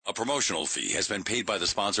A promotional fee has been paid by the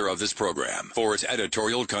sponsor of this program for its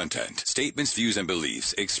editorial content. Statements, views, and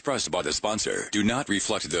beliefs expressed by the sponsor do not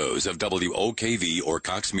reflect those of WOKV or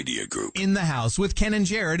Cox Media Group. In the House with Ken and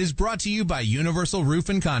Jared is brought to you by Universal Roof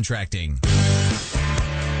and Contracting.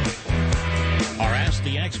 Our Ask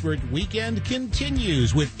the Expert weekend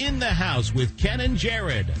continues with In the House with Ken and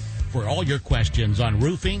Jared. For all your questions on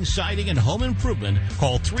roofing, siding, and home improvement,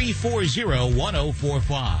 call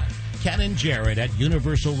 340-1045. Ken and Jared at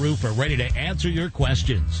Universal Roof are ready to answer your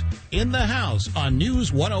questions. In the House on News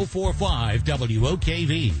 104.5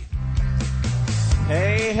 WOKV.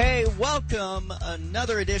 Hey, welcome.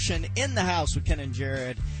 Another edition In the House with Ken and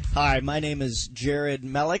Jared. Hi, my name is Jared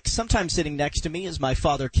Mellick. Sometimes sitting next to me is my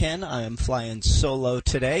father, Ken. I am flying solo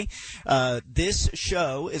today. This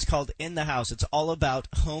show is called In the House. It's all about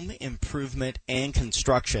home improvement and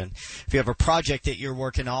construction. If you have a project that you're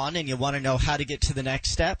working on and you want to know how to get to the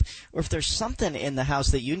next step, or if there's something in the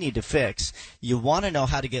house that you need to fix, you want to know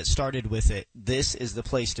how to get started with it, this is the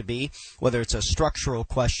place to be. Whether it's a structural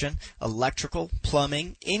question, electrical,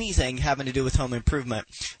 plumbing, anything having to do with home improvement,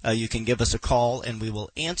 you can give us a call and we will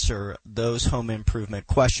answer those home improvement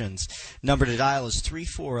questions. Number to dial is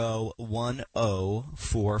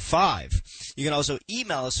 340-1045. You can also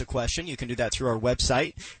email us a question. You can do that through our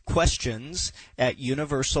website,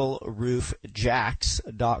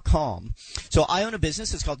 questions@universalroofjacks.com. So I own a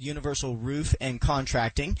business. It's called Universal Roof and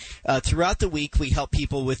Contracting. Throughout the week, we help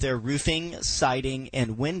people with their roofing, siding,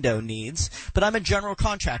 and window needs. But I'm a general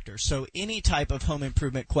contractor, so any type of home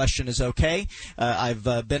improvement question is okay. I've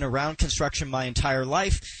been around construction my entire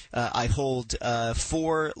life. I hold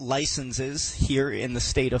 4 licenses here in the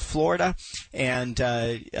state of Florida, and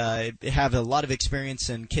have a lot of experience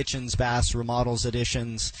in kitchens, baths, remodels,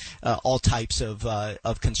 additions, all types of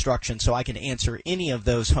construction. So I can answer any of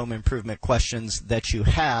those home improvement questions that you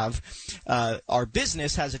have. Our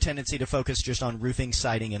business has a tendency to focus just on roofing,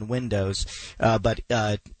 siding, and windows, but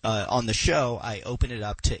on the show, I open it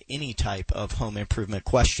up to any type of home improvement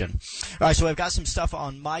question. All right, so I've got some stuff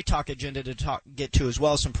on my talk agenda to get to as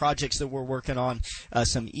well. Some projects that we're working on,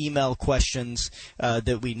 some email questions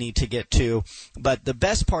that we need to get to. But the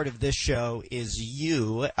best part of this show is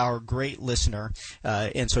you, our great listener.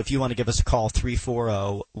 And so if you want to give us a call,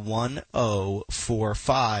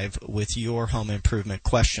 340-1045 with your home improvement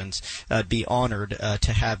questions, I'd be honored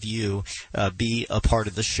to have you be a part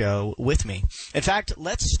of the show with me. In fact,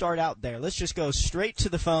 let's start out there. Let's just go straight to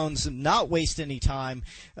the phones, not waste any time.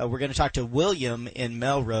 We're going to talk to William in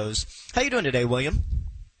Melrose. How you doing today, William?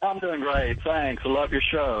 I'm doing great, thanks. I love your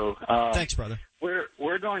show. Thanks, brother.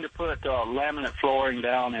 We're going to put laminate flooring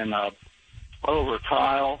down in over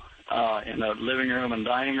tile in the living room and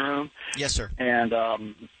dining room. Yes, sir. And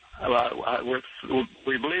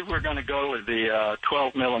we believe we're going to go with the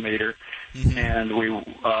 12 millimeter, and we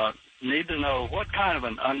need to know what kind of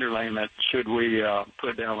an underlayment should we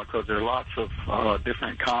put down, because there are lots of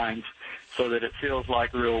different kinds, so that it feels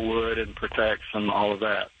like real wood and protects and all of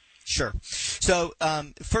that. Sure. So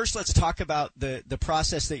first, let's talk about the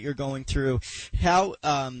process that you're going through. How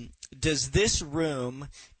does this room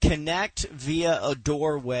connect via a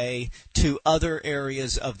doorway to other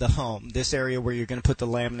areas of the home, this area where you're going to put the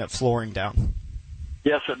laminate flooring down?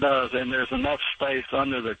 Yes, it does, and there's enough space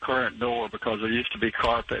under the current door because there used to be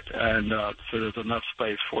carpet, and so there's enough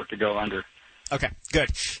space for it to go under. Okay,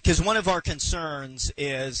 good. Because one of our concerns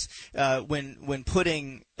is when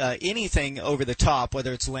putting anything over the top,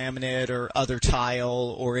 whether it's laminate or other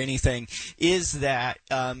tile or anything, is that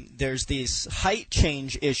there's this height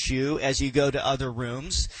change issue as you go to other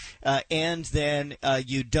rooms, and then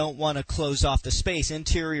you don't want to close off the space.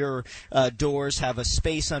 Interior doors have a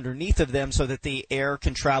space underneath of them so that the air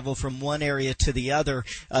can travel from one area to the other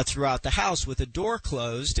throughout the house with the door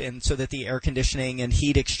closed, and so that the air conditioning and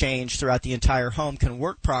heat exchange throughout the entire home can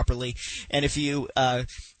work properly. And if you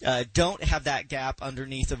don't have that gap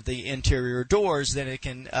underneath of the interior doors, then it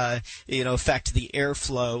can affect the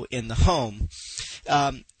airflow in the home.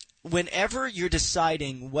 Whenever you're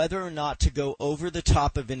deciding whether or not to go over the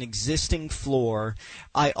top of an existing floor,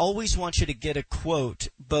 I always want you to get a quote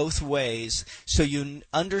both ways so you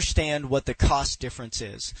understand what the cost difference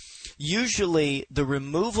is. Usually, the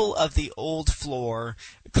removal of the old floor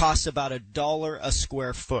costs about $1 a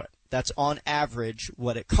square foot. That's on average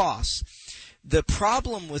what it costs. The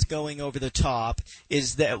problem with going over the top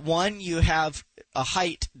is that, one, you have a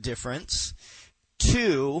height difference.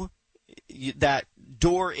 Two, that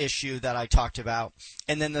door issue that I talked about.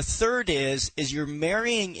 And then the third is you're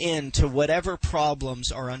marrying into whatever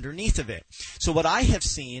problems are underneath of it. So what I have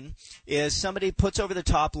seen is somebody puts over the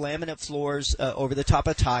top laminate floors over the top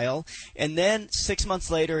of tile, and then 6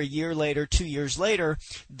 months later, a year later, 2 years later,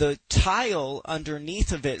 the tile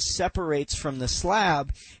underneath of it separates from the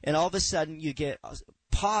slab, and all of a sudden you get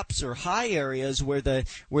pops or high areas where the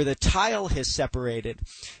tile has separated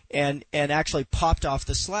and actually popped off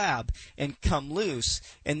the slab and come loose.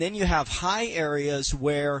 And then you have high areas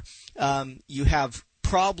where you have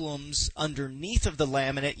problems underneath of the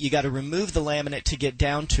laminate. You got to remove the laminate to get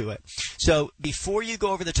down to it. So before you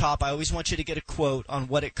go over the top, I always want you to get a quote on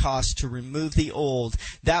what it costs to remove the old.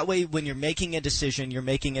 That way, when you're making a decision, you're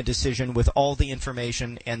making a decision with all the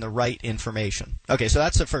information and the right information. Okay, so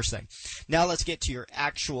that's the first thing. Now let's get to your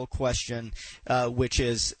actual question, which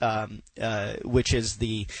is the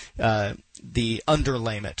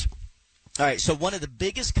underlayment. All right, so one of the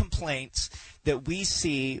biggest complaints that we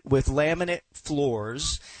see with laminate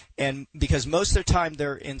floors, and because most of the time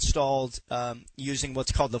they're installed using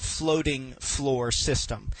what's called the floating floor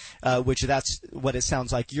system, which that's what it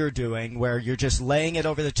sounds like you're doing, where you're just laying it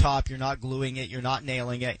over the top, you're not gluing it, you're not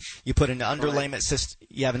nailing it, you put an underlayment system,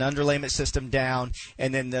 you have an underlayment system down,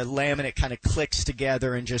 and then the laminate kind of clicks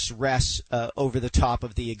together and just rests over the top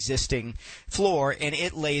of the existing floor, and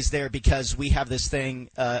it lays there because we have this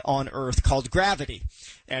thing on Earth called gravity,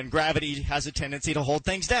 and gravity has a tendency to hold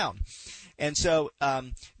things down. And so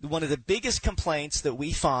one of the biggest complaints that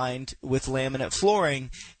we find with laminate flooring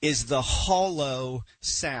is the hollow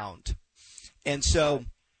sound. And so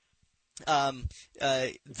 10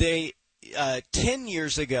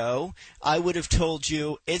 years ago, I would have told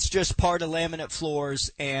you it's just part of laminate floors,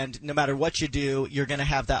 and no matter what you do, you're going to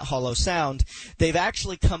have that hollow sound. They've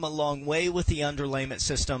actually come a long way with the underlayment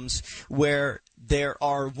systems, where there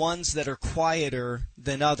are ones that are quieter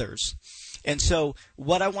than others. And so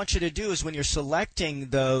what I want you to do is when you're selecting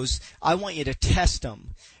those, I want you to test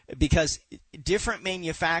them, because different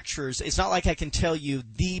manufacturers, it's not like I can tell you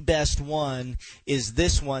the best one is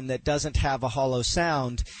this one that doesn't have a hollow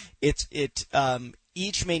sound.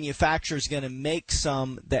 Each manufacturer is going to make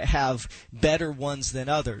some that have better ones than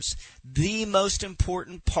others. The most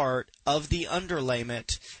important part of the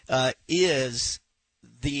underlayment is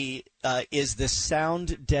the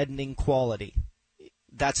sound deadening quality.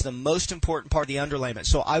 That's the most important part of the underlayment.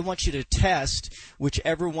 So I want you to test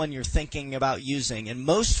whichever one you're thinking about using. And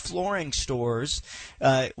most flooring stores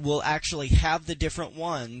will actually have the different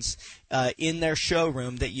ones in their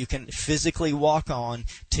showroom that you can physically walk on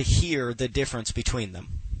to hear the difference between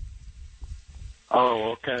them.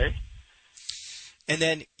 Oh, okay. And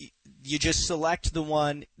then you just select the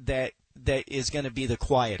one that is going to be the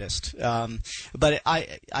quietest. But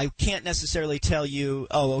I can't necessarily tell you,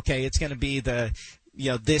 oh, okay, it's going to be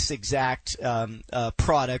this exact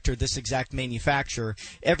product or this exact manufacturer.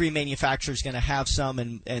 Every manufacturer is going to have some,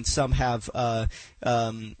 and some have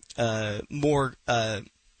more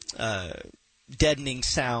deadening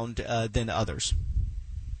sound than others.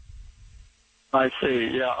 I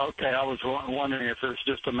see. Yeah. Okay. I was wondering if it's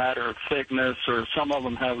just a matter of thickness, or some of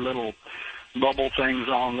them have little bubble things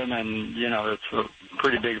on them, and it's a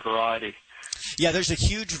pretty big variety. Yeah, there's a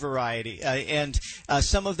huge variety, and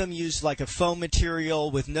some of them use like a foam material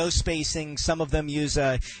with no spacing. Some of them use,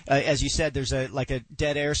 as you said, there's a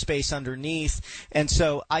dead air space underneath. And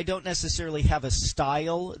so I don't necessarily have a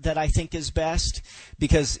style that I think is best,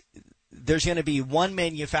 because there's going to be one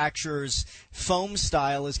manufacturer's foam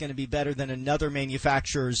style is going to be better than another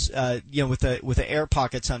manufacturer's, with the air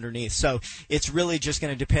pockets underneath. So it's really just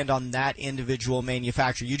going to depend on that individual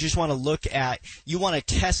manufacturer. You just want to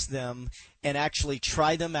test them and actually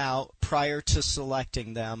try them out prior to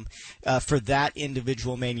selecting them for that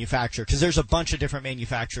individual manufacturer, because there's a bunch of different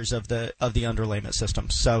manufacturers of the underlayment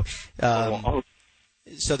systems. So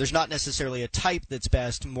so there's not necessarily a type that's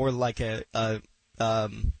best. More like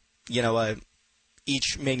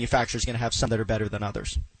each manufacturer is going to have some that are better than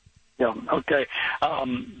others. Yeah. Okay.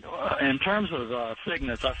 In terms of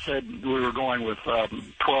thickness, I said we were going with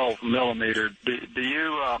 12 millimeter. Do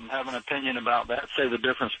you have an opinion about that? Say the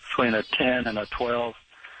difference between a 10 and a 12.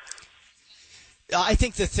 I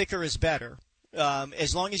think the thicker is better,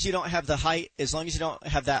 as long as you don't have the height. As long as you don't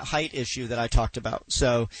have that height issue that I talked about.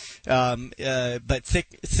 So, but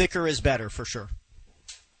thicker is better for sure.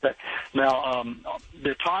 Now,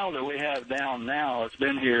 the tile that we have down now, it's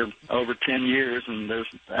been here over 10 years, and there's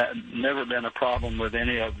never been a problem with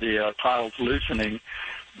any of the tiles loosening.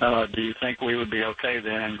 Do you think we would be okay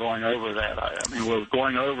then in going over that? I mean, will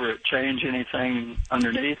going over it change anything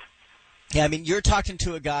underneath? Yeah, I mean, you're talking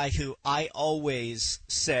to a guy who I always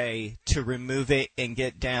say to remove it and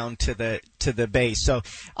get down to the base. So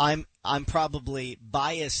I'm probably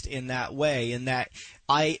biased in that way, in that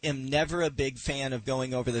I am never a big fan of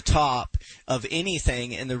going over the top of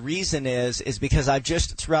anything, and the reason is because I've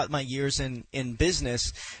just, throughout my years in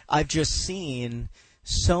business, I've just seen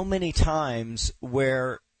so many times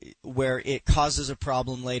where it causes a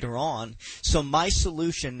problem later on. So my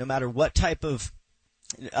solution, no matter what type of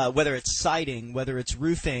whether it's siding, whether it's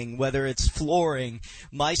roofing, whether it's flooring,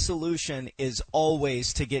 my solution is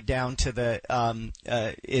always to get down to the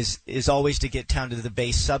is always to get down to the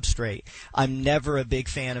base substrate. I'm never a big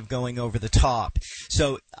fan of going over the top.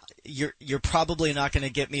 So you're probably not going to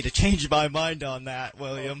get me to change my mind on that,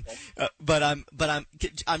 William. But I'm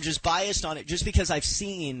just biased on it just because I've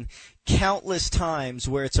seen countless times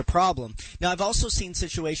where it's a problem. Now I've also seen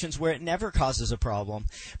situations where it never causes a problem,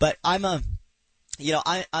 but I'm a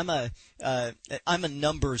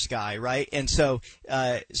numbers guy, right? And so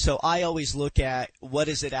I always look at what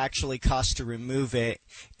does it actually cost to remove it,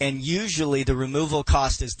 and usually the removal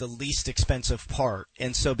cost is the least expensive part.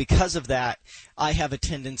 And so because of that, I have a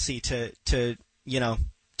tendency to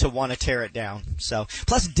want to tear it down. So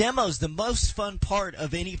plus demo's the most fun part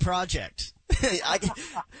of any project.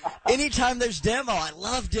 Anytime there's demo, I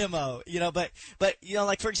love demo. But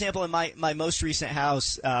like for example, in my most recent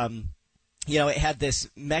house. It had this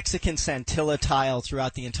Mexican Santilla tile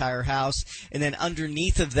throughout the entire house, and then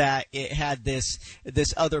underneath of that, it had this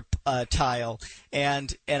other tile,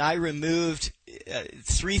 and I removed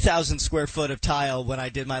 3,000 square foot of tile when I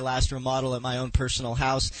did my last remodel at my own personal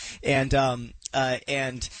house, and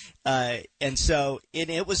so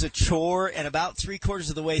it was a chore, and about 3/4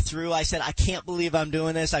 of the way through, I said, I can't believe I'm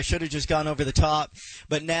doing this. I should have just gone over the top.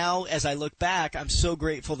 But now, as I look back, I'm so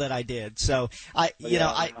grateful that I did. So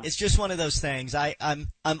it's just one of those things. I'm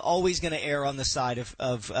always going to err on the side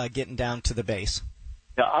of getting down to the base.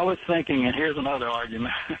 Yeah, I was thinking, and here's another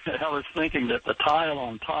argument. I was thinking that the tile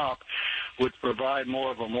on top would provide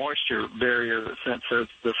more of a moisture barrier since the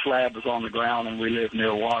slab is on the ground and we live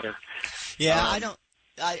near water. Yeah, I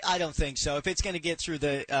don't think so. If it's going to get through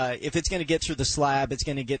the slab, it's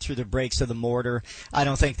going to get through the breaks of the mortar. I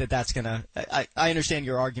don't think that's going to. I understand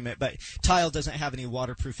your argument, but tile doesn't have any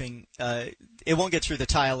waterproofing. It won't get through the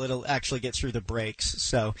tile. It'll actually get through the breaks.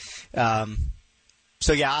 So yeah,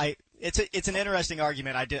 it's an interesting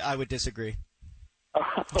argument. I would disagree.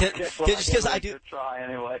 Okay, well, just because I do try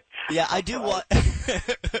anyway. Yeah, I do want.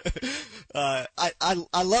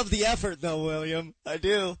 I love the effort though, William. I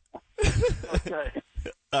do. Okay.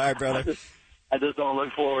 All right, brother. I just don't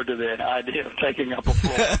look forward to the idea of taking up a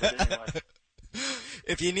floor. But anyway.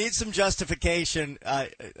 If you need some justification,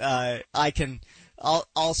 I'll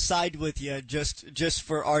side with you just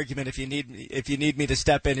for argument. If you need me to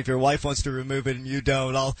step in, if your wife wants to remove it and you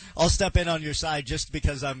don't, I'll step in on your side just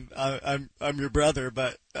because I'm your brother.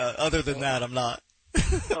 But other than that, I'm not.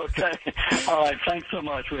 Okay. All right. Thanks so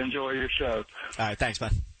much. We enjoy your show. All right. Thanks,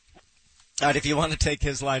 man. All right, if you want to take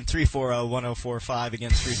his line, 340-1045, again,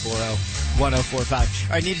 340-1045.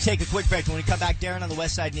 All right, need to take a quick break. When we come back, Darren on the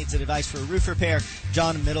west side needs a device for a roof repair.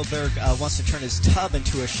 John in Middleburg wants to turn his tub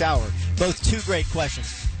into a shower. Both two great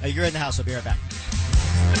questions. You're in the house. I'll be right back.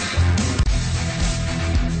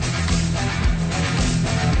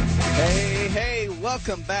 Hey,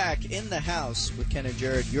 welcome back in the house with Ken and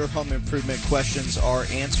Jared. Your home improvement questions are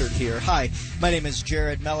answered here. Hi, my name is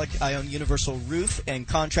Jared Mellick. I own Universal Roof and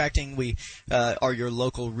Contracting. We are your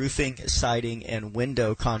local roofing, siding, and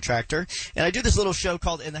window contractor. And I do this little show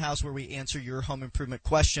called In the House where we answer your home improvement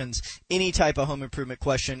questions. Any type of home improvement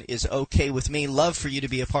question is okay with me. Love for you to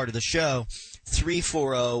be a part of the show.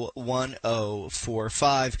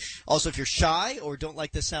 340-1045. Also, if you're shy or don't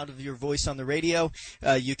like the sound of your voice on the radio,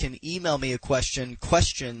 you can email me a question,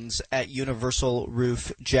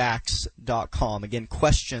 questions@universalroofjacks.com. Again,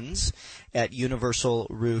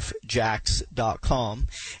 questions@universalroofjacks.com.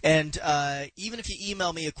 And even if you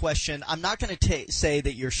email me a question, I'm not going to say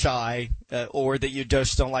that you're shy or that you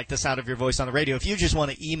just don't like the sound of your voice on the radio. If you just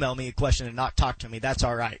want to email me a question and not talk to me, that's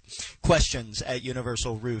all right.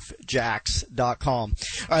 Questions@universalroofjacks.com. All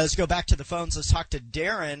right, let's go back to the phones. Let's talk to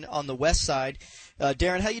Darren on the west side.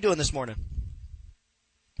 Darren, how you doing this morning?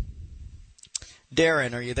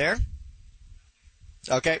 Darren, are you there?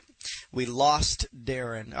 Okay, we lost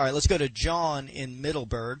Darren. All right, let's go to John in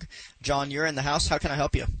Middleburg. John, you're in the house. How can I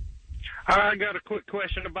help you? I got a quick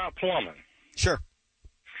question about plumbing. Sure.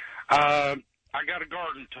 I got a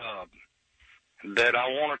garden tub that I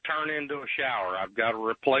want to turn into a shower. I've got to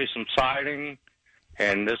replace some siding,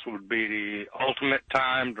 and this would be the ultimate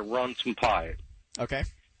time to run some pipe. Okay.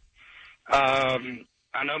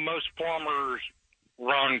 I know most plumbers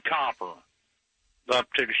run copper up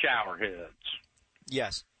to the shower heads.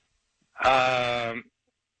 Yes.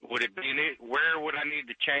 Would it be where would I need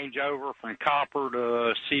to change over from copper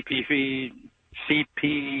to CPVC?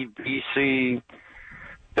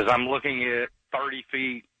 Because I'm looking at 30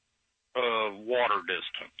 feet of water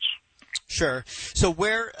distance. Sure. So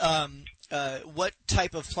what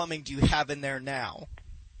type of plumbing do you have in there now?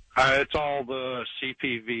 It's all the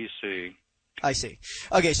CPVC. I see.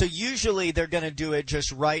 Okay, so usually they're going to do it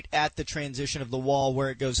just right at the transition of the wall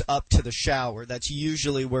where it goes up to the shower. That's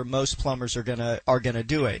usually where most plumbers are gonna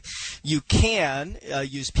do it. You can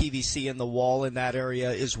use PVC in the wall in that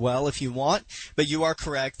area as well if you want, but you are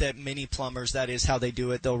correct that many plumbers, that is how they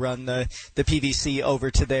do it. They'll run the PVC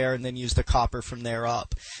over to there and then use the copper from there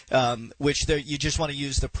up, which you just want to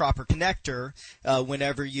use the proper connector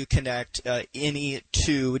whenever you connect any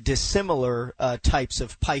two dissimilar types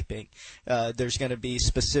of piping. There's going to be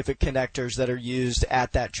specific connectors that are used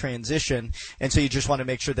at that transition, and so you just want to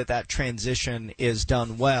make sure that that transition is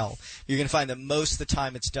done well. You're going to find that most of the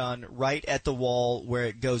time it's done right at the wall where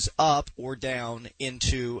it goes up or down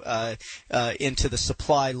into the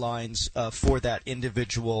supply lines for that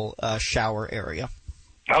individual shower area.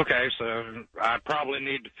 Okay, so I probably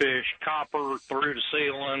need to fish copper through the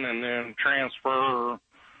ceiling and then transfer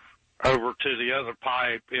over to the other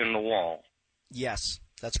pipe in the wall. Yes,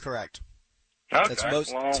 that's correct. Okay, that's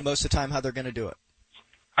most of the time how they're going to do it.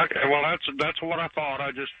 Okay, well, that's what I thought.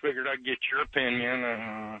 I just figured I'd get your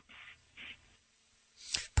opinion.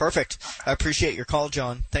 Perfect. I appreciate your call,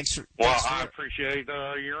 John. Thanks for I appreciate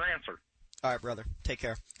your answer. All right, brother. Take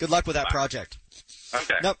care. Good luck with that project.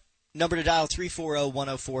 Okay. Nope. Number to dial,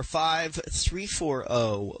 340-1045,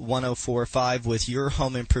 340-1045 with your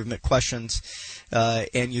home improvement questions.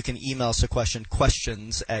 And you can email us a question,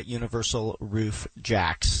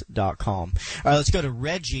 questions@universalroofjacks.com. All right, let's go to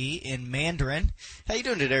Reggie in Mandarin. How you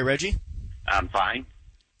doing today, Reggie? I'm fine.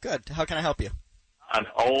 Good. How can I help you? An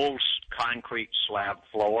old concrete slab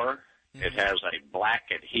floor. Mm-hmm. It has a black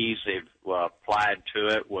adhesive applied to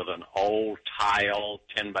it with an old tile,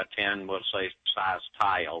 10 by 10, we'll say, size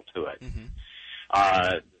tile to it. Mm-hmm.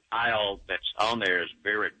 Tile that's on there is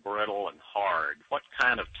very brittle and hard. What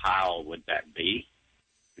kind of tile would that be?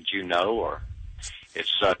 Would you know? Or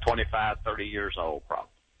it's 25, 30 years old, probably.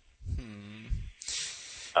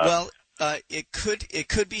 It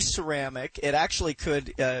could be ceramic. It actually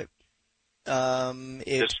could.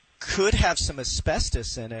 Could have some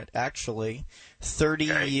asbestos in it, actually.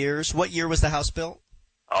 30 years. What year was the house built?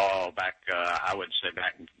 Oh, I would say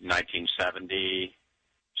back in 1970,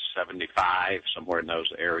 75, somewhere in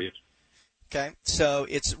those areas. Okay, so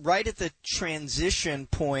it's right at the transition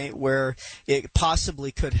point where it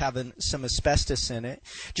possibly could have some asbestos in it.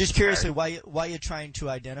 Just curiously, why are you trying to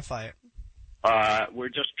identify it? We're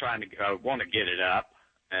just trying to want to get it up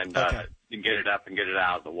and get it up and get it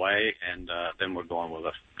out of the way, and then we're going with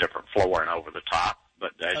a different flooring over the top.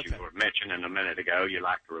 But as you were mentioning a minute ago, you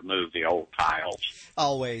like to remove the old tiles.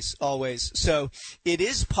 Always. So it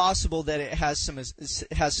is possible that it has some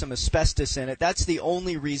asbestos in it. That's the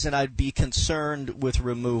only reason I'd be concerned with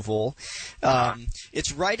removal.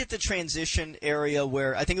 It's right at the transition area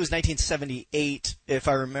where I think it was 1978, if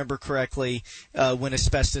I remember correctly, when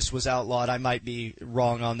asbestos was outlawed. I might be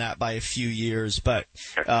wrong on that by a few years, but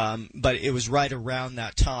it was right around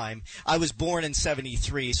that time. I was born in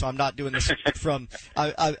 73, so I'm not doing this from.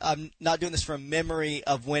 I'm not doing this from memory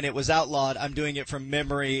of when it was outlawed. I'm doing it from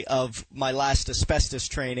memory of my last asbestos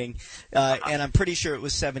training, and I'm pretty sure it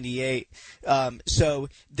was 78. So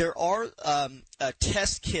there are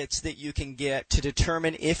test kits that you can get to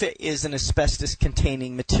determine if it is an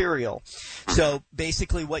asbestos-containing material. So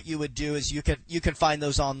basically what you would do is you can find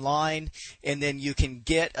those online, and then you can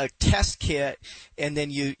get a test kit, and then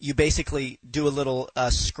you basically do a little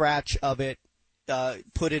scratch of it,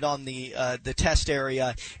 put it on the test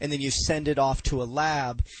area, and then you send it off to a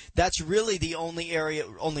lab. That's really the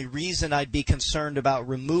only reason I'd be concerned about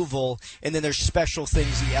removal. And then there's special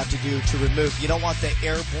things that you have to do to remove. You don't want the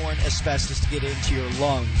airborne asbestos to get into your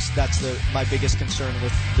lungs. That's my biggest concern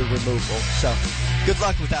with the removal. So good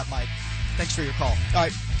luck with that, Mike. Thanks for your call. All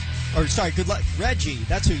right. Or sorry, good luck. Reggie,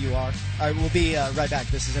 that's who you are. All right, we'll be right back.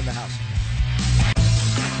 This is In the House.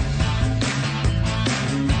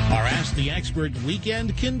 Our Ask the Expert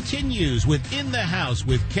weekend continues with In the House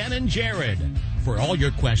with Ken and Jared. For all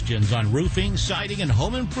your questions on roofing, siding, and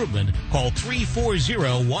home improvement, call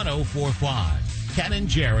 340-1045. Ken and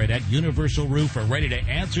Jared at Universal Roof are ready to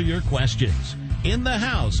answer your questions. In the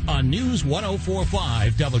House on News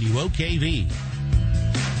 104.5 WOKV.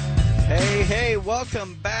 Hey,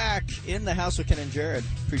 welcome back in the house with Ken and Jared.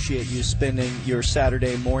 Appreciate you spending your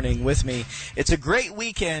Saturday morning with me. It's a great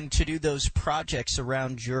weekend to do those projects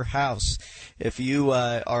around your house. If you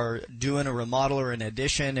are doing a remodel or an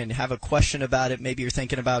addition and have a question about it, maybe you're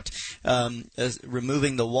thinking about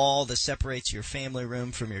removing the wall that separates your family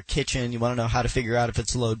room from your kitchen. You want to know how to figure out if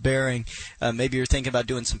it's load bearing. Maybe you're thinking about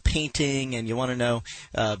doing some painting and you want to know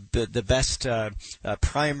the best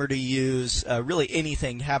primer to use. Really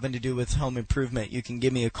anything having to do with home improvement, you can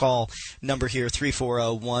give me a call. Number here,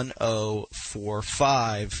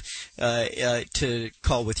 340-1045, to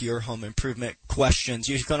call with your home improvement questions.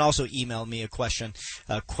 You can also email me a question,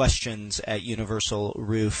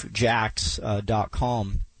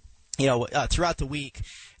 questions@universalroofjacks.com. Throughout the week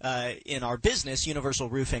in our business, Universal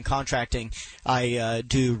Roofing Contracting, I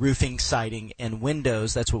do roofing, siding, and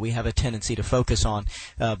windows. That's what we have a tendency to focus on.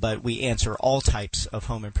 But we answer all types of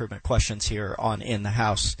home improvement questions here on In the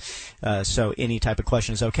House. So any type of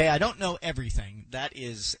question is okay. I don't know everything. That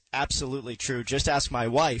is absolutely true. Just ask my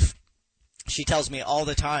wife. She tells me all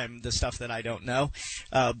the time the stuff that I don't know.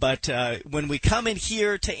 But when we come in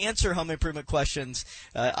here to answer home improvement questions,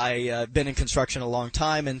 I've been in construction a long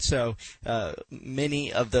time, and so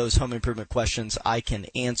many of those home improvement questions I can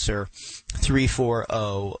answer.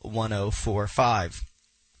 340-1045.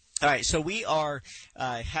 All right, so we are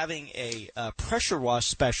having a pressure wash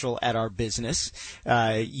special at our business.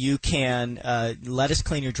 You can let us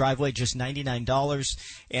clean your driveway, just $99.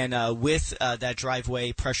 And with that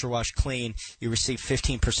driveway pressure wash clean, you receive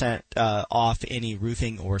 15% off any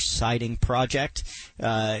roofing or siding project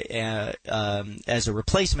as a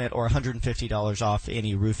replacement, or $150 off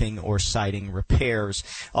any roofing or siding repairs.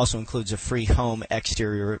 Also includes a free home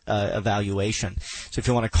exterior evaluation. So if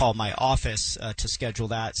you want to call my office to schedule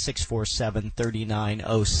that,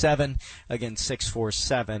 647-3907. Again,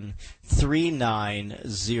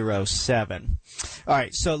 647-3907. All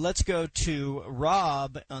right, so let's go to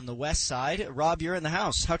Rob on the west side. Rob, you're in the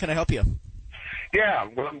house. How can I help you? Yeah,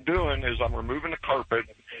 what I'm doing is I'm removing the carpet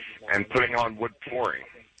and putting on wood flooring.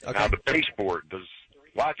 Okay. Now, the baseboard, do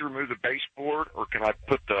I have to remove the baseboard, or can I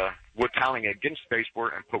put the wood tiling against the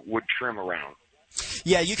baseboard and put wood trim around?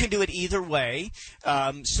 Yeah, you can do it either way.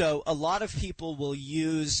 So a lot of people will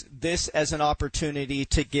use this as an opportunity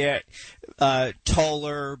to get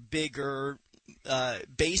taller, bigger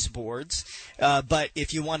baseboards. But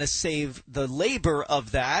if you want to save the labor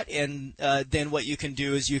of that, and then what you can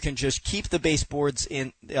do is you can just keep the baseboards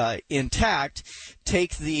intact,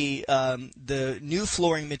 take the new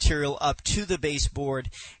flooring material up to the baseboard,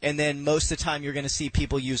 and then most of the time you're going to see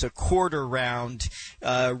people use a quarter round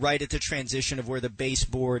right at the transition of where the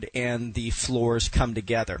baseboard and the floors come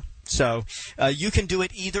together. So you can do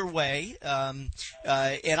it either way, and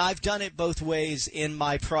I've done it both ways in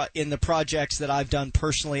the projects that I've done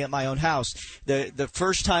personally at my own house. The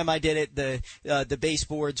first time I did it, the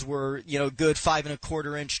baseboards were good 5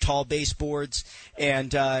 1/4 inch tall baseboards,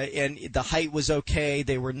 and the height was okay.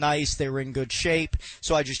 They were nice. They were in good shape.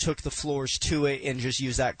 So I just took the floors to it and just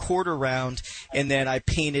used that quarter round, and then I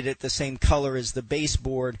painted it the same color as the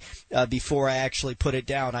baseboard before I actually put it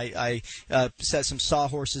down. I set some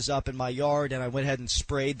sawhorses up in my yard, and I went ahead and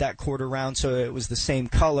sprayed that quarter round so it was the same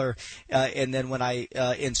color, and then when I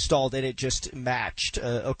installed it, it just matched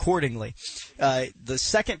accordingly. The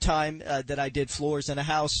second time that I did floors in a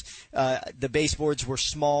house, the baseboards were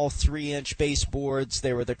small 3-inch baseboards.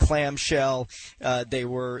 They were the clamshell. They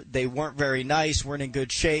weren't very nice, weren't in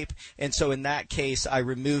good shape, and so in that case I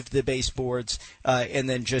removed the baseboards and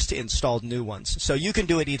then just installed new ones. So you can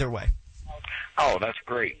do it either way. Oh, that's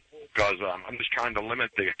great. Because I'm just trying to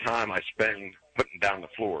limit the time I spend putting down the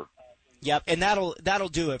floor. Yep, and that'll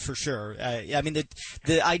do it for sure. I mean,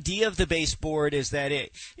 the idea of the baseboard is that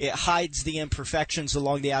it hides the imperfections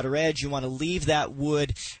along the outer edge. You want to leave that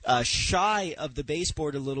wood shy of the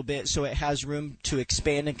baseboard a little bit so it has room to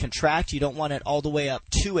expand and contract. You don't want it all the way up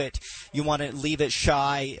to it. You want to leave it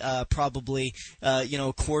shy, probably a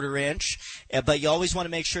 1/4 inch. But you always want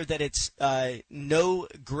to make sure that it's no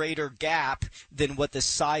greater gap than what the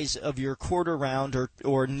size of your quarter round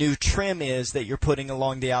or new trim is that you're putting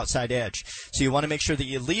along the outside edge. So you want to make sure that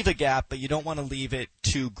you leave a gap, but you don't want to leave it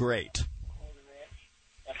too great.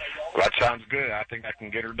 Well, that sounds good. I think I can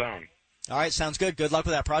get her done. All right, sounds good. Good luck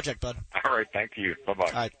with that project, bud. All right, thank you. Bye-bye.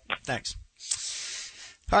 All right, thanks.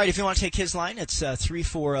 All right, if you want to take his line, it's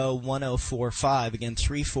 340-1045. Again,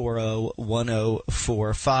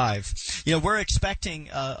 340-1045. We're expecting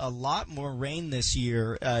a lot more rain this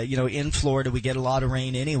year. In Florida, we get a lot of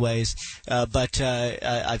rain anyways, but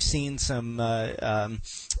I've seen some bunch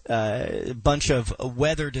of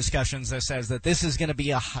weather discussions that says that this is going to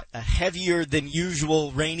be a heavier than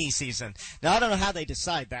usual rainy season. Now, I don't know how they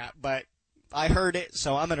decide that, but I heard it,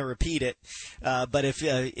 so I'm going to repeat it. But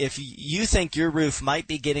if you think your roof might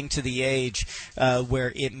be getting to the age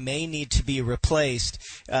where it may need to be replaced,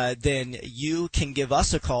 then you can give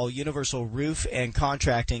us a call, Universal Roof and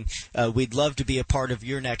Contracting. We'd love to be a part of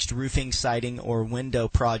your next roofing, siding, or window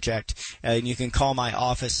project. And you can call my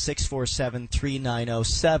office,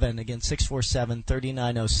 647-3907. Again,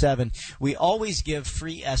 647-3907. We always give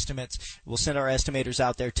free estimates. We'll send our estimators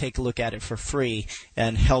out there, take a look at it for free,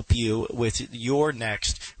 and help you with your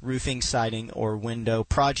next roofing, siding, or window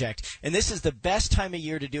project. And this is the best time of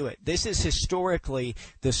year to do it. This is historically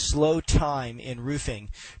the slow time in roofing.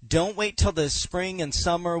 Don't wait till the spring and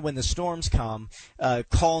summer when the storms come.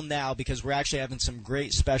 Call now, because we're actually having some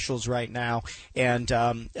great specials right now, and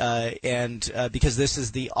because this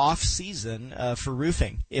is the off season for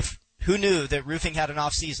roofing. Who knew that roofing had an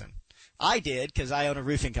off season? I did, because I own a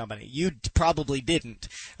roofing company. You probably didn't,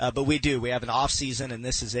 but we do. We have an off season, and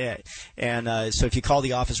this is it. And so if you call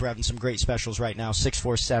the office, we're having some great specials right now,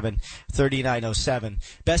 647-3907.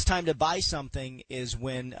 Best time to buy something is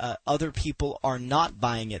when other people are not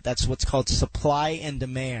buying it. That's what's called supply and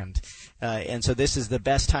demand. And so this is the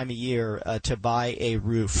best time of year to buy a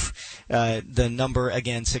roof. The number,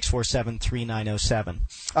 again, 647-3907. All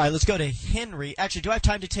right, let's go to Henry. Actually, do I have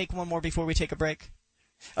time to take one more before we take a break?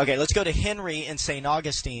 Okay, let's go to Henry in St.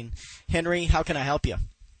 Augustine. Henry, how can I help you?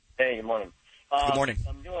 Hey, good morning. Good morning.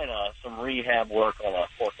 I'm doing some rehab work on a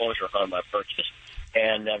foreclosure home I purchased,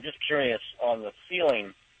 and I'm just curious on the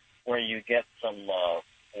ceiling where you get some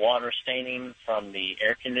water staining from the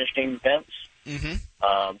air conditioning vents. Mm-hmm.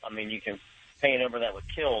 I mean, you can paint over that with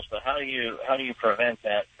Kills, but how do you prevent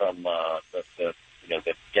that from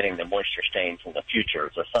getting the moisture stains in the future?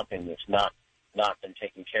 Is there something that's not been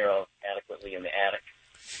taken care of adequately in the attic?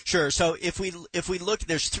 Sure. So if we look,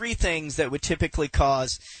 there's three things that would typically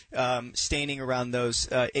cause staining around those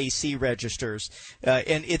AC registers,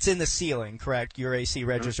 and it's in the ceiling, correct? Your AC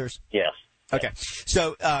registers? Yes. Okay.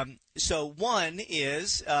 So one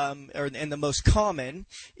is, and the most common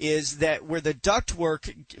is that where the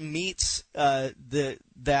ductwork meets that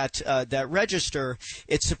register,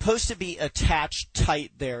 it's supposed to be attached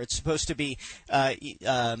tight there. It's supposed to be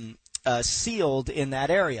sealed in that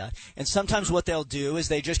area. And sometimes what they'll do is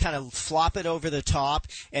they just kind of flop it over the top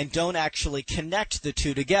and don't actually connect the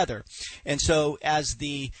two together. And so as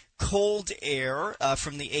the cold air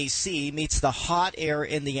from the AC meets the hot air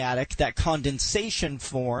in the attic, that condensation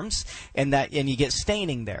forms, and you get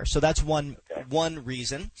staining there. So that's one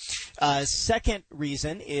reason. Second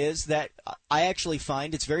reason is that I actually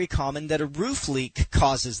find it's very common that a roof leak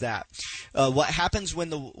causes that. What happens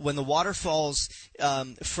when the water falls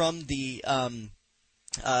from the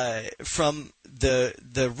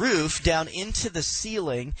roof down into the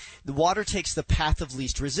ceiling, the water takes the path of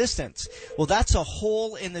least resistance. Well, that's a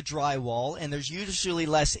hole in the drywall, and there's usually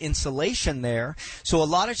less insulation there. So a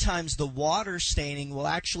lot of times the water staining will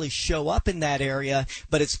actually show up in that area,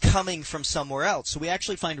 but it's coming from somewhere else. So we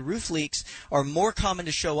actually find roof leaks are more common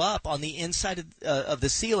to show up on the inside of the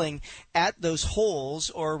ceiling at those holes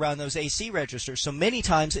or around those AC registers. So many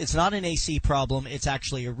times it's not an AC problem, it's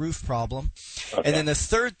actually a roof problem. Okay. And then the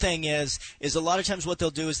third thing is a lot of times what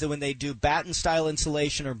they'll do is that when they do batten-style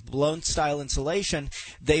insulation or blown-style insulation,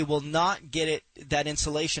 they will not get that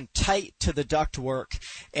insulation tight to the ductwork,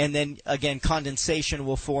 and then again condensation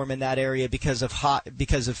will form in that area because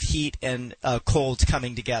of heat and cold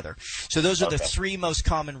coming together. So those are the three most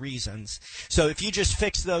common reasons. So if you just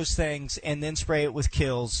fix those things and then spray it with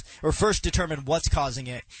Kills, or first determine what's causing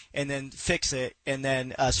it and then fix it and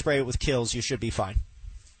then spray it with Kills, you should be fine.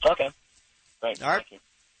 Okay. Great. All right. Thank you.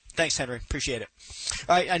 Thanks, Henry. Appreciate it.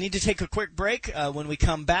 All right, I need to take a quick break. When we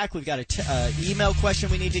come back, we've got an email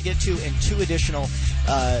question we need to get to and two additional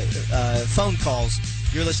phone calls.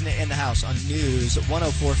 You're listening to In the House on News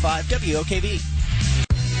 104.5 WOKV.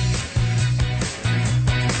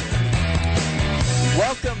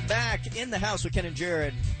 Welcome back In the House with Ken and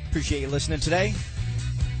Jared. Appreciate you listening today.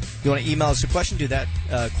 If you want to email us a question, do that.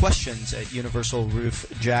 Questions at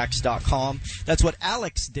universalroofjacks.com. That's what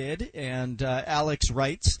Alex did, and Alex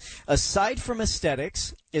writes, aside from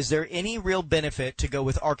aesthetics, is there any real benefit to go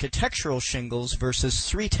with architectural shingles versus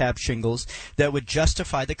 3-tab shingles that would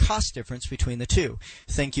justify the cost difference between the two?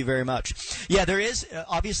 Thank you very much. Yeah, there is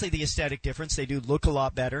obviously the aesthetic difference. They do look a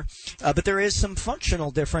lot better, but there is some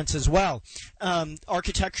functional difference as well.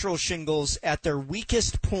 Architectural shingles at their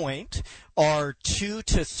weakest point are 2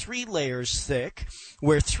 to 3 layers thick,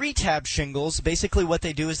 where 3-tab shingles, basically what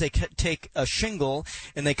they do is they take a shingle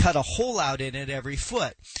and they cut a hole out in it every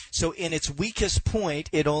foot. So in its weakest point,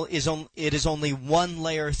 it is only 1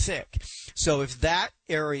 layer thick. So if that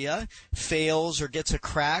area fails or gets a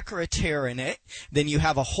crack or a tear in it, then you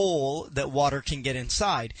have a hole that water can get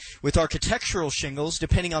inside. With architectural shingles,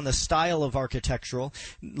 depending on the style of architectural,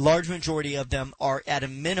 large majority of them are at a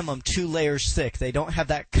minimum 2 layers thick. They don't have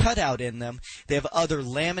that cutout in them. They have other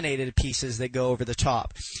laminated pieces that go over the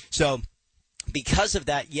top. So because of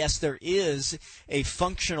that, yes, there is a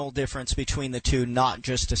functional difference between the two, not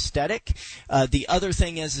just aesthetic. The other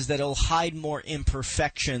thing is that it'll hide more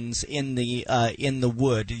imperfections in the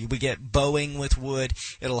wood. We get bowing with wood;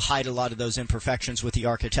 it'll hide a lot of those imperfections with the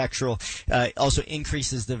architectural. Also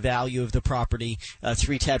increases the value of the property.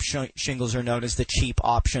 3-tab shingles are known as the cheap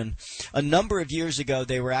option. A number of years ago,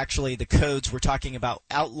 the codes were talking about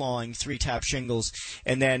outlawing 3-tab shingles,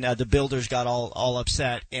 and then the builders got all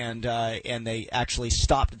upset and they actually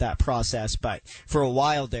stopped that process. But for a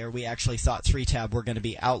while there, we actually thought 3-tab were going to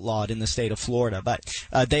be outlawed in the state of Florida. But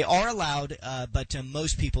they are allowed, but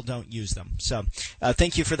most people don't use them. So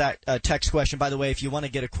thank you for that text question. By the way, if you want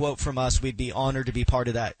to get a quote from us, we'd be honored to be part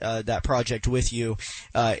of that project with you.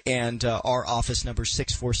 And our office number is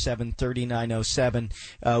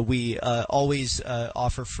 647-3907. We always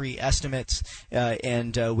offer free estimates,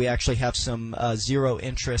 and we actually have some zero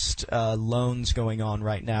interest loans going on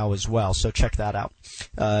right now as well. So check that out.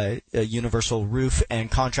 Universal Roof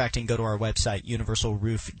and Contracting. Go to our website,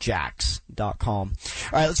 universalroofjacks.com.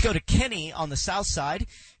 All right, let's go to Kenny on the south side.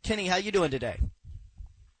 Kenny, how you doing today?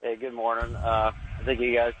 Hey, good morning. I think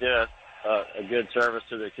you guys did a good service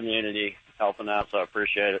to the community, helping out, so I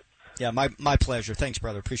appreciate it. Yeah, my pleasure. Thanks,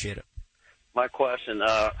 brother. Appreciate it. My question,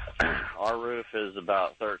 our roof is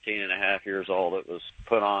about 13 and a half years old. It was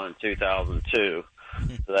put on in 2002,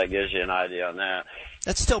 so that gives you an idea on that.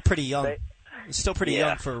 That's still pretty young. It's still pretty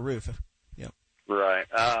young for a roof. Yeah. Right.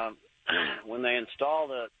 When they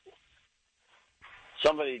installed it,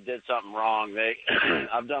 somebody did something wrong.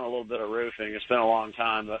 I've done a little bit of roofing. It's been a long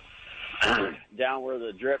time, but down where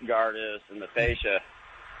the drip guard is and the fascia,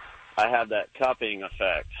 I have that cupping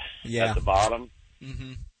effect at the bottom.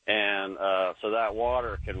 Mm-hmm. And so that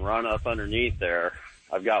water can run up underneath there.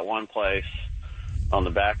 I've got one place on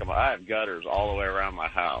the back of I have gutters all the way around my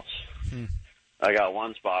house. I got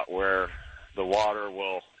one spot where the water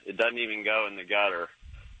it doesn't even go in the gutter.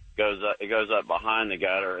 It goes up behind the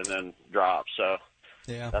gutter and then drops. So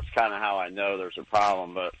that's kind of how I know there's a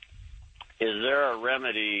problem. But is there a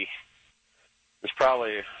remedy? There's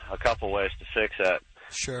probably a couple ways to fix that.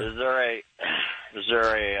 Sure. Is there a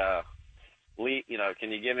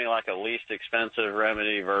can you give me like a least expensive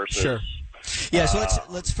remedy versus? Sure. Yeah, so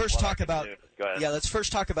let's first talk about let's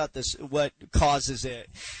first talk about this. What causes it?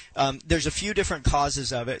 There's a few different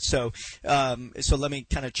causes of it. So let me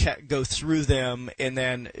kind of go through them, and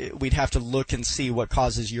then we'd have to look and see what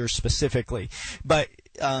causes yours specifically. But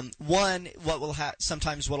one,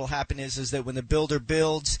 sometimes what will happen is that when the builder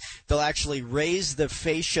builds, they'll actually raise the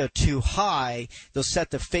fascia too high. They'll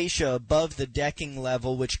set the fascia above the decking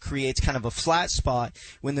level, which creates kind of a flat spot.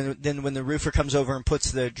 When the roofer comes over and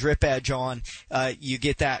puts the drip edge on, you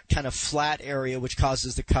get that kind of flat area, which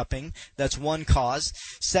causes the cupping. That's one cause.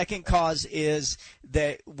 Second cause is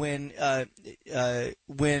that when the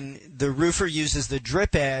roofer uses the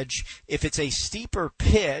drip edge, if it's a steeper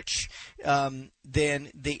pitch, then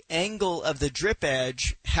the angle of the drip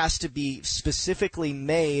edge has to be specifically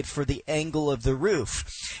made for the angle of the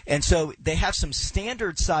roof. And so they have some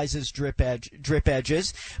standard sizes drip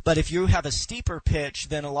edges, but if you have a steeper pitch,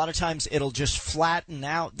 then a lot of times it'll just flatten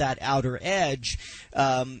out that outer edge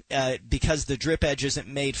because the drip edge isn't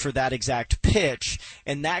made for that exact pitch,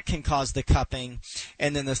 and that can cause the cupping.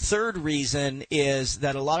 And then the third reason is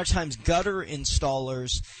that a lot of times gutter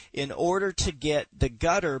installers, in order to get the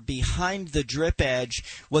gutter behind the drip edge,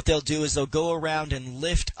 what they'll do is they'll go around and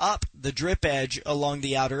lift up the drip edge along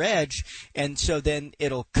the outer edge, and so then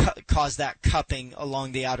it'll cause that cupping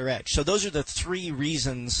along the outer edge. So those are the three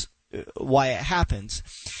reasons why it happens.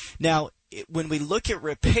 Now, when we look at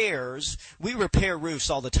repairs, we repair roofs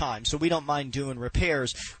all the time, so we don't mind doing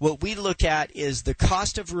repairs. What we look at is the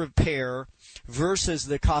cost of repair versus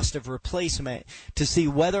the cost of replacement to see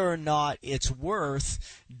whether or not it's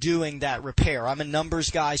worth doing that repair. I'm a numbers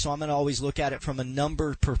guy, so I'm going to always look at it from a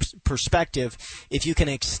number perspective. If you can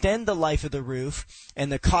extend the life of the roof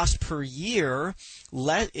and the cost per year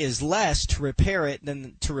is less to repair it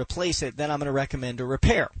than to replace it, then I'm going to recommend a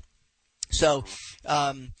repair. So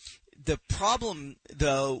the problem,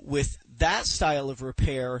 though, with that style of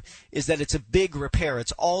repair is that it's a big repair.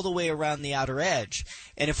 It's all the way around the outer edge.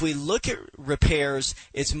 And if we look at repairs,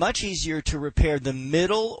 it's much easier to repair the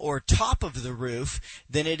middle or top of the roof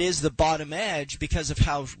than it is the bottom edge because of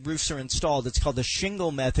how roofs are installed. It's called the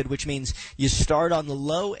shingle method, which means you start on the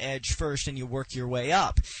low edge first and you work your way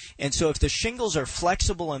up. And so if the shingles are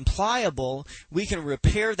flexible and pliable, we can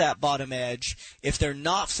repair that bottom edge. If they're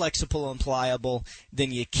not flexible and pliable,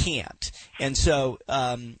 then you can't. And so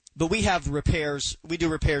but we have repairs. We do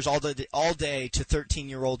repairs all day to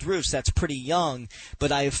 13-year-old roofs. That's pretty young.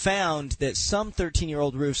 But I have found that some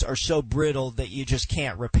 13-year-old roofs are so brittle that you just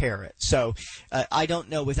can't repair it. So I don't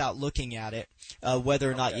know without looking at it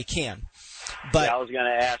whether or not you can. But I was going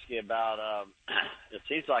to ask you about. It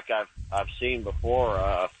seems like I've seen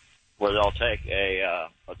before where they'll take a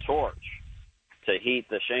torch to heat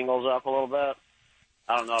the shingles up a little bit.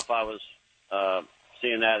 I don't know if I was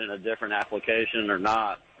seeing that in a different application or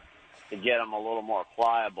not, to get them a little more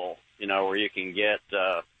pliable, where you can get,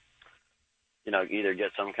 either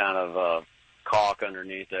get some kind of caulk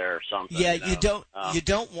underneath there or something. Yeah, you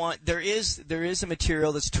don't want, there is a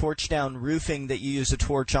material that's torch down roofing that you use a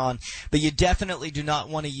torch on, but you definitely do not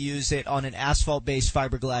want to use it on an asphalt-based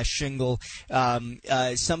fiberglass shingle.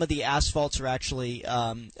 Some of the asphalts are actually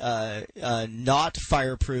not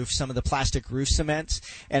fireproof, some of the plastic roof cements,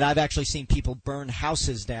 and I've actually seen people burn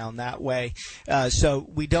houses down that way. So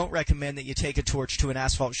we don't recommend that you take a torch to an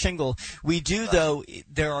asphalt shingle. We do, though,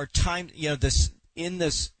 there are times,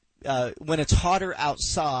 when it's hotter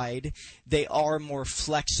outside, they are more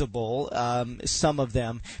flexible, some of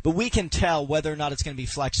them. But we can tell whether or not it's going to be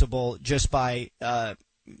flexible just by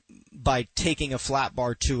taking a flat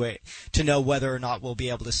bar to it to know whether or not we'll be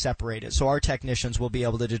able to separate it. So our technicians will be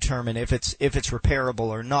able to determine if it's repairable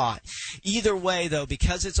or not. Either way, though,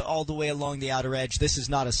 because it's all the way along the outer edge, this is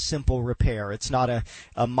not a simple repair. It's not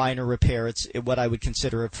a minor repair. It's what I would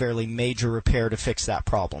consider a fairly major repair to fix that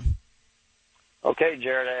problem. Okay,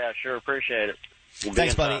 Jared, I sure appreciate it.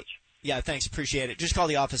 Thanks, buddy. Touch. Yeah, thanks. Appreciate it. Just call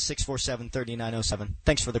the office, 647-3907.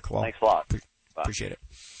 Thanks for the call. Thanks a lot. Appreciate it.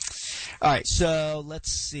 All right, so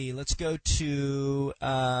let's see. Let's go to,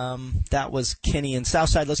 that was Kenny in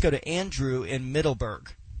Southside. Let's go to Andrew in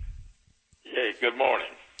Middleburg. Hey, good morning.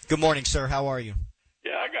 Good morning, sir. How are you?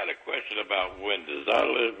 Yeah, I got a question about windows. I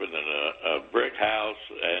live in a brick house,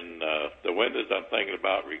 and the windows I'm thinking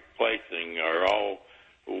about replacing are all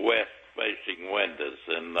west-facing windows,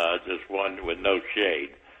 and just one with no shade.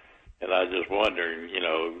 And I was just wondering,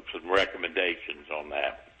 some recommendations on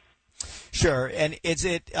that. Sure. And is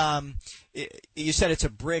it, you said it's a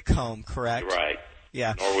brick home, correct? Right.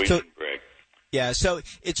 Yeah. Norwegian brick. Yeah, so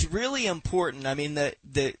it's really important. I mean,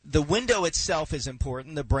 the window itself is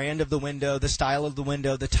important. The brand of the window, the style of the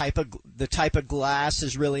window, the type of glass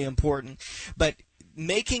is really important. But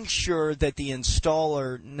making sure that the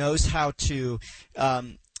installer knows how to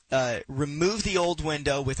remove the old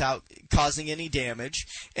window without causing any damage,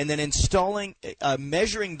 and then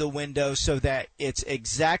measuring the window so that it's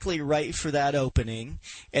exactly right for that opening,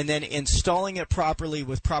 and then installing it properly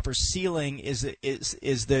with proper sealing is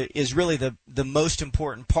really the most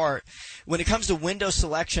important part. When it comes to window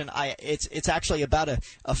selection, it's actually about a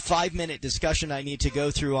 5-minute discussion I need to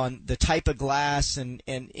go through on the type of glass and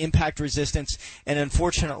impact resistance, and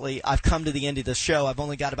unfortunately I've come to the end of the show. I've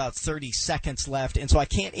only got about 30 seconds left, and so I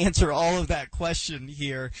can't answer all of that question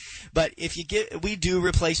here. But if we do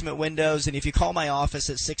replacement windows, and if you call my office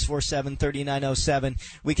at 647-3907,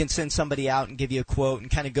 we can send somebody out and give you a quote and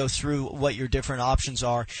kind of go through what your different options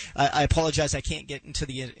are. I apologize, I can't get into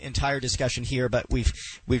the entire discussion here, but we've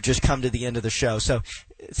just come to the end of the show. So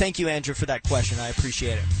thank you, Andrew, for that question. I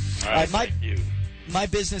appreciate it. All right, thank you. My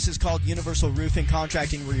business is called Universal Roofing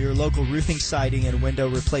Contracting. We're your local roofing, siding, and window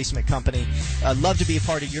replacement company. I'd love to be a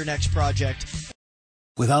part of your next project.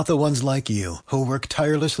 Without the ones like you, who work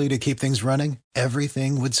tirelessly to keep things running,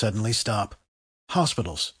 everything would suddenly stop.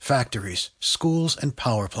 Hospitals, factories, schools, and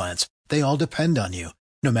power plants, they all depend on you.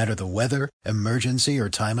 No matter the weather, emergency, or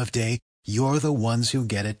time of day, you're the ones who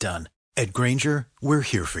get it done. At Grainger, we're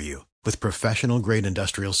here for you with professional-grade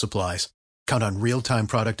industrial supplies. Count on real-time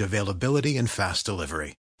product availability and fast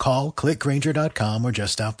delivery. Call, click Grainger.com, or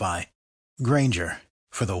just stop by. Grainger,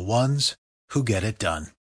 for the ones who get it done.